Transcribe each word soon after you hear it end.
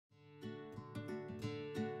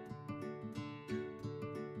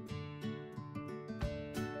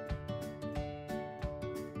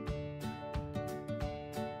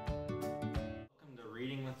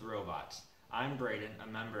I'm Braden,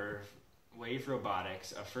 a member of Wave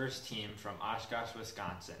Robotics, a first team from Oshkosh,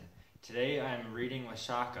 Wisconsin. Today I'm reading with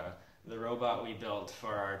Shaka, the robot we built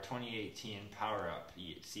for our 2018 Power Up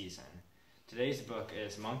season. Today's book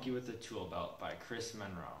is Monkey with a Tool Belt by Chris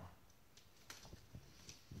Monroe.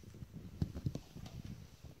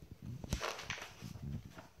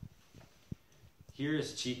 Here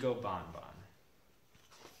is Chico Bonbon.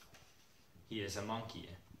 He is a monkey.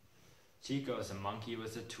 Chico is a monkey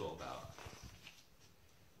with a tool belt.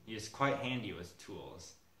 He is quite handy with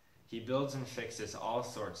tools. He builds and fixes all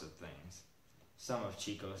sorts of things. Some of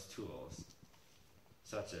Chico's tools,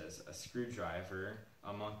 such as a screwdriver,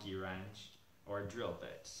 a monkey wrench, or drill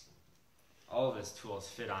bits. All of his tools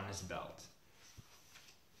fit on his belt.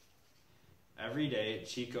 Every day,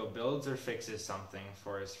 Chico builds or fixes something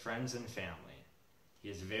for his friends and family. He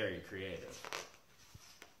is very creative.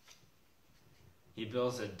 He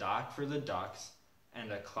builds a dock for the ducks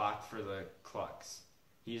and a clock for the clucks.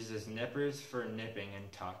 He uses nippers for nipping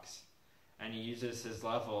and tucks, and he uses his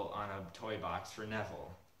level on a toy box for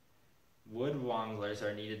Neville. Wood wonglers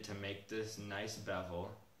are needed to make this nice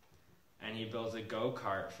bevel, and he builds a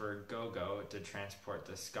go-kart for Go-Go to transport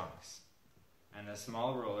the skunks, and a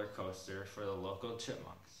small roller coaster for the local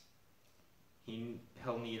chipmunks.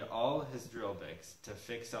 He'll need all his drill bits to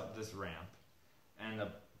fix up this ramp, and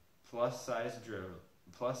a plus-size drill,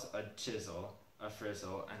 plus a chisel, a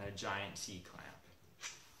frizzle, and a giant C-clamp.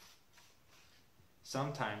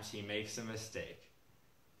 Sometimes he makes a mistake,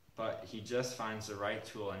 but he just finds the right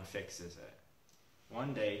tool and fixes it.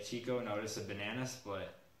 One day, Chico noticed a banana split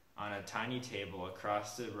on a tiny table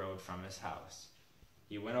across the road from his house.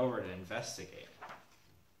 He went over to investigate.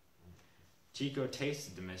 Chico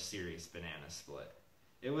tasted the mysterious banana split.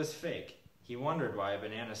 It was fake. He wondered why a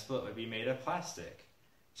banana split would be made of plastic.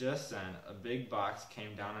 Just then, a big box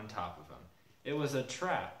came down on top of him. It was a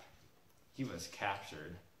trap. He was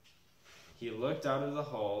captured. He looked out of the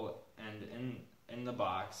hole and in the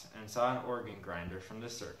box and saw an organ grinder from the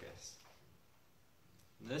circus.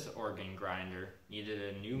 This organ grinder needed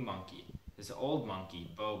a new monkey. His old monkey,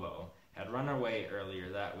 Bobo, had run away earlier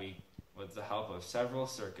that week with the help of several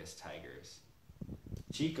circus tigers.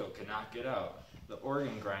 Chico could not get out. The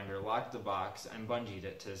organ grinder locked the box and bungeed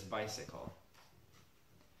it to his bicycle.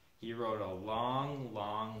 He rode a long,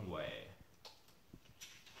 long way.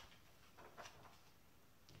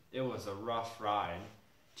 It was a rough ride.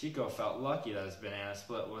 Chico felt lucky that his banana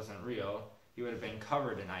split wasn't real. He would have been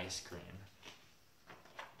covered in ice cream.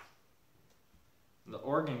 The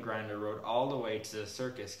organ grinder rode all the way to the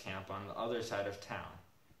circus camp on the other side of town.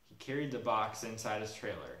 He carried the box inside his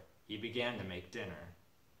trailer. He began to make dinner.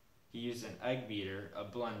 He used an egg beater, a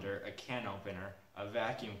blender, a can opener, a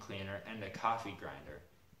vacuum cleaner, and a coffee grinder.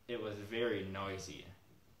 It was very noisy.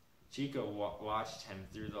 Chico watched him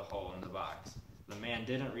through the hole in the box. The man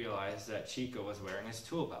didn't realize that Chico was wearing his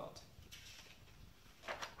tool belt.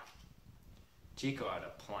 Chico had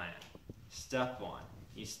a plan. Step 1.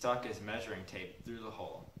 He stuck his measuring tape through the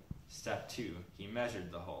hole. Step 2. He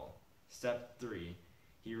measured the hole. Step 3.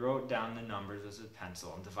 He wrote down the numbers with his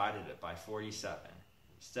pencil and divided it by 47.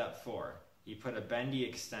 Step 4. He put a bendy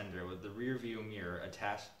extender with the rear view mirror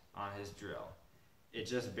attached on his drill. It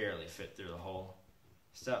just barely fit through the hole.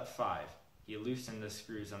 Step 5. He loosened the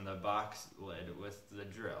screws on the box lid with the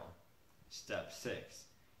drill. Step 6.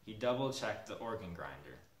 He double-checked the organ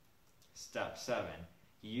grinder. Step 7.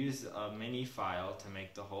 He used a mini file to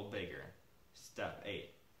make the hole bigger. Step 8.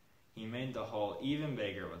 He made the hole even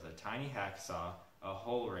bigger with a tiny hacksaw, a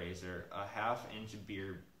hole razor, a half-inch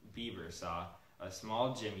beaver saw, a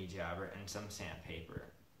small jimmy jabber, and some sandpaper.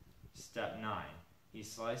 Step 9. He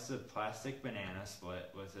sliced the plastic banana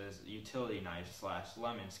split with his utility knife /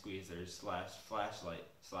 lemon squeezer / flashlight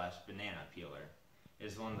 / banana peeler. It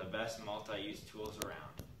is one of the best multi-use tools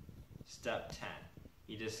around. Step 10.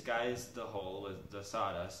 He disguised the hole with the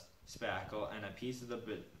sawdust, spackle, and a piece of the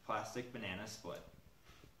plastic banana split.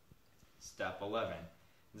 Step 11.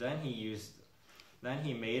 Then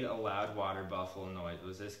he made a loud water buffalo noise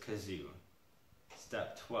with his kazoo.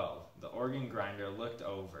 Step 12. The organ grinder looked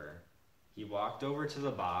over. He walked over to the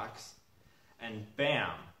box, and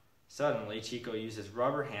bam! Suddenly, Chico used his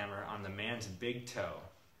rubber hammer on the man's big toe.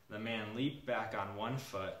 The man leaped back on one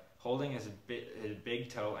foot, holding his big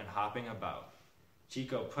toe and hopping about.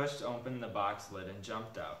 Chico pushed open the box lid and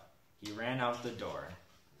jumped out. He ran out the door.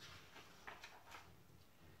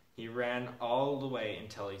 He ran all the way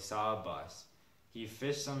until he saw a bus. He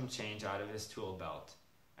fished some change out of his tool belt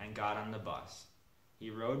and got on the bus. He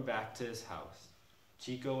rode back to his house.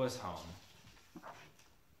 Chico was home.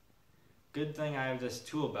 Good thing I have this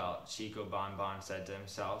tool belt, Chico Bonbon said to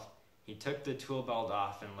himself. He took the tool belt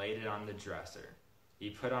off and laid it on the dresser. He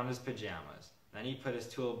put on his pajamas. Then he put his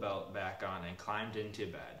tool belt back on and climbed into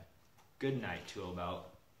bed. Good night, tool belt.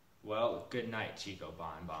 Well, good night, Chico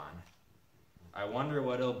Bon Bon. I wonder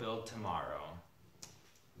what he'll build tomorrow.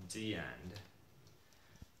 The end.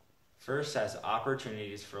 FIRST has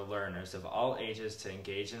opportunities for learners of all ages to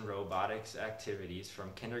engage in robotics activities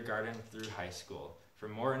from kindergarten through high school. For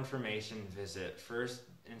more information, visit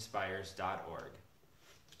firstinspires.org.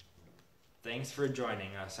 Thanks for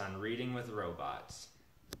joining us on Reading with Robots.